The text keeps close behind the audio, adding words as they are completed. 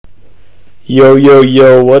Yo, yo,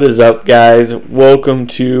 yo, what is up, guys? Welcome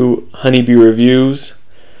to Honeybee Reviews,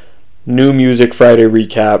 New Music Friday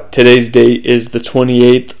recap. Today's date is the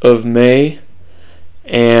 28th of May,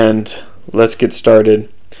 and let's get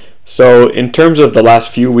started. So, in terms of the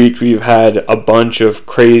last few weeks, we've had a bunch of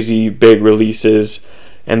crazy big releases,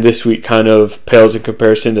 and this week kind of pales in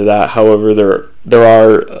comparison to that. However, there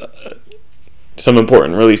are some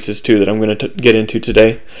important releases too that I'm going to get into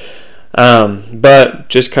today. But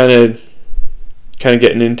just kind of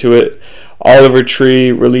getting into it. Oliver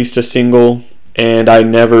Tree released a single, and I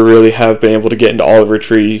never really have been able to get into Oliver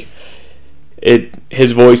Tree.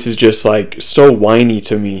 His voice is just like so whiny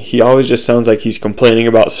to me. He always just sounds like he's complaining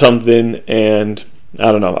about something, and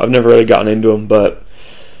I don't know. I've never really gotten into him, but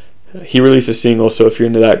he released a single, so if you're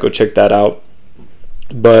into that, go check that out.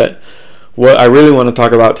 But what I really want to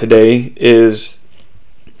talk about today is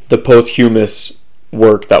the posthumous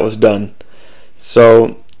work that was done.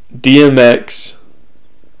 So DMX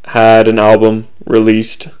had an album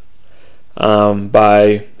released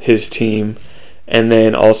by his team, and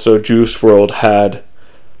then also Juice WRLD had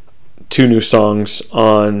 2 new songs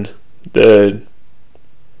on the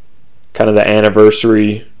kind of the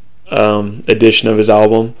anniversary edition of his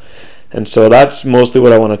album, and so that's mostly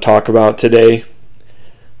what I want to talk about today,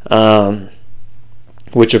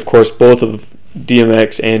 which of course both of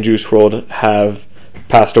DMX and Juice WRLD have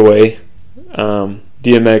passed away.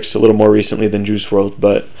 DMX a little more recently than Juice WRLD,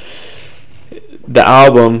 but the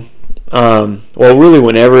album, really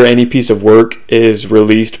whenever any piece of work is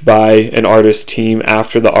released by an artist team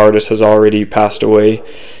after the artist has already passed away,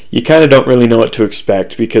 you kind of don't really know what to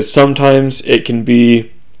expect, because sometimes it can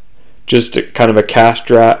be just kind of a cash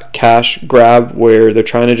grab where they're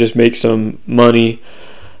trying to just make some money,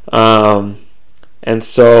 and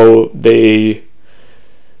so they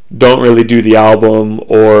don't really do the album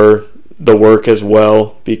or the work as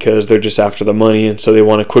well because they're just after the money, and so they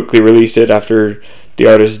want to quickly release it after the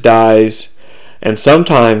artist dies. And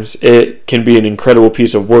sometimes it can be an incredible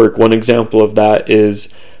piece of work. One example of that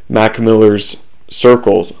is Mac Miller's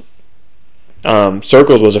Circles.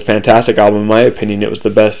 Circles was a fantastic album in my opinion. It was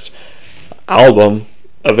the best album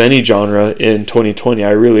of any genre in 2020.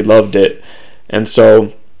 I really loved it. And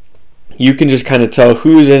so you can just kind of tell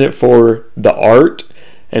who's in it for the art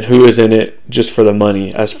and who is in it just for the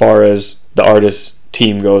money as far as the artist's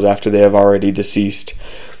team goes after they have already deceased.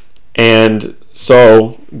 And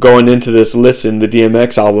so going into this listen, the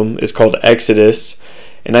DMX album is called Exodus,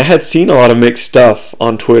 and I had seen a lot of mixed stuff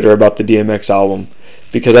on Twitter about the DMX album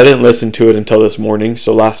because I didn't listen to it until this morning.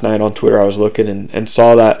 So last night on Twitter I was looking and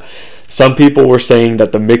saw that some people were saying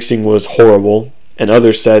that the mixing was horrible and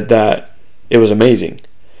others said that it was amazing.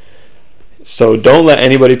 So don't let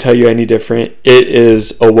anybody tell you any different. It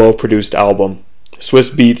is a well-produced album. Swiss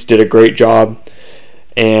Beats did a great job,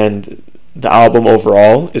 and the album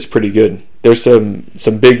overall is pretty good. There's some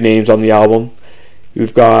big names on the album.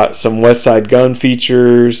 You've got some Westside Gunn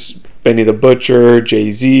features, Benny the Butcher,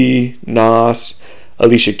 Jay-Z, Nas,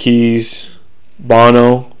 Alicia Keys,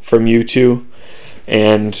 Bono from U2,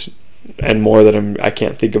 and more that I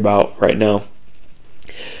can't think about right now.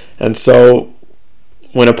 And so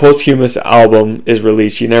when a posthumous album is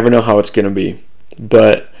released, you never know how it's going to be.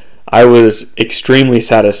 But I was extremely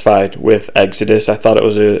satisfied with Exodus. I thought it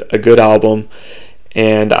was a good album,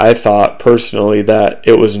 and I thought personally that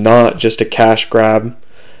it was not just a cash grab,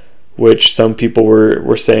 which some people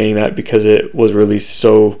were saying that because it was released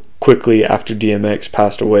so quickly after DMX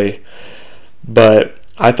passed away. But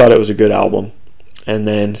I thought it was a good album. And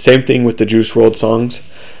then same thing with the Juice WRLD songs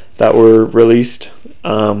that were released.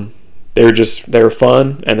 They're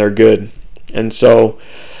fun and they're good. And so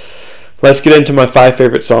let's get into my 5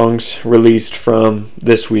 favorite songs released from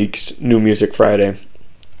this week's New Music Friday.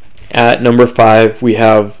 At number 5, we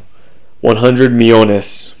have 100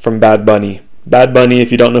 Millones from Bad Bunny. Bad Bunny,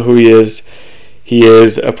 if you don't know who he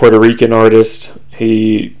is a Puerto Rican artist.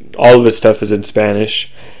 All of his stuff is in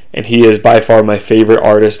Spanish, and he is by far my favorite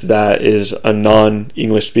artist that is a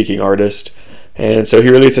non-English speaking artist. And so he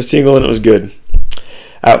released a single and it was good.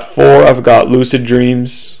 At 4, I've got Lucid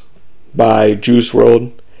Dreams by Juice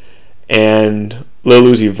WRLD, and Lil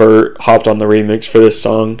Uzi Vert hopped on the remix for this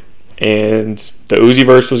song, and the Uzi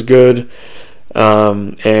verse was good,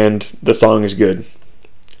 and the song is good.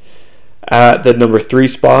 At the number 3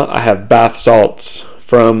 spot, I have Bath Salts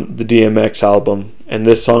from the DMX album, and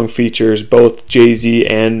this song features both Jay-Z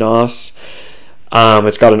and Nas.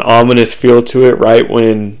 It's got an ominous feel to it. Right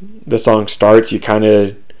when the song starts, you kind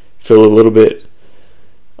of feel a little bit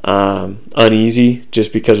uneasy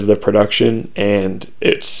just because of the production, and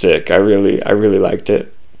it's sick. I really liked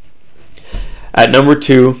it. At number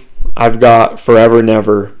 2, I've got Forever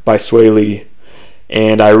Never by Sway Lee.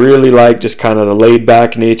 And I really like just kind of the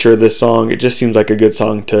laid-back nature of this song. It just seems like a good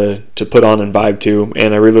song to put on and vibe to.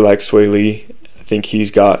 And I really like Sway Lee. I think he's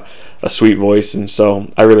got a sweet voice, and so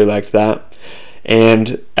I really liked that.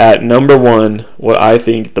 And at number 1, what I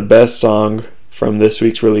think the best song from this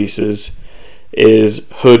week's releases is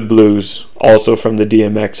Hood Blues, also from the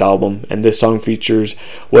DMX album. And this song features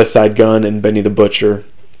Westside Gunn and Benny the Butcher.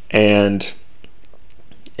 And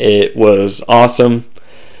it was awesome.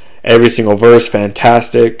 Every single verse,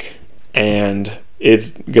 fantastic, and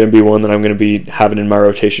it's going to be one that I'm going to be having in my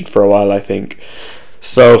rotation for a while, I think.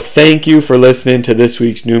 So thank you for listening to this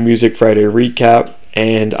week's New Music Friday recap,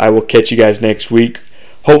 and I will catch you guys next week.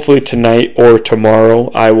 Hopefully tonight or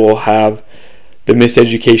tomorrow I will have The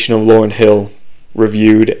Miseducation of Lauryn Hill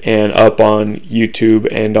reviewed and up on YouTube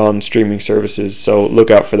and on streaming services, so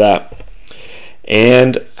look out for that.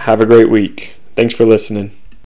 And have a great week. Thanks for listening.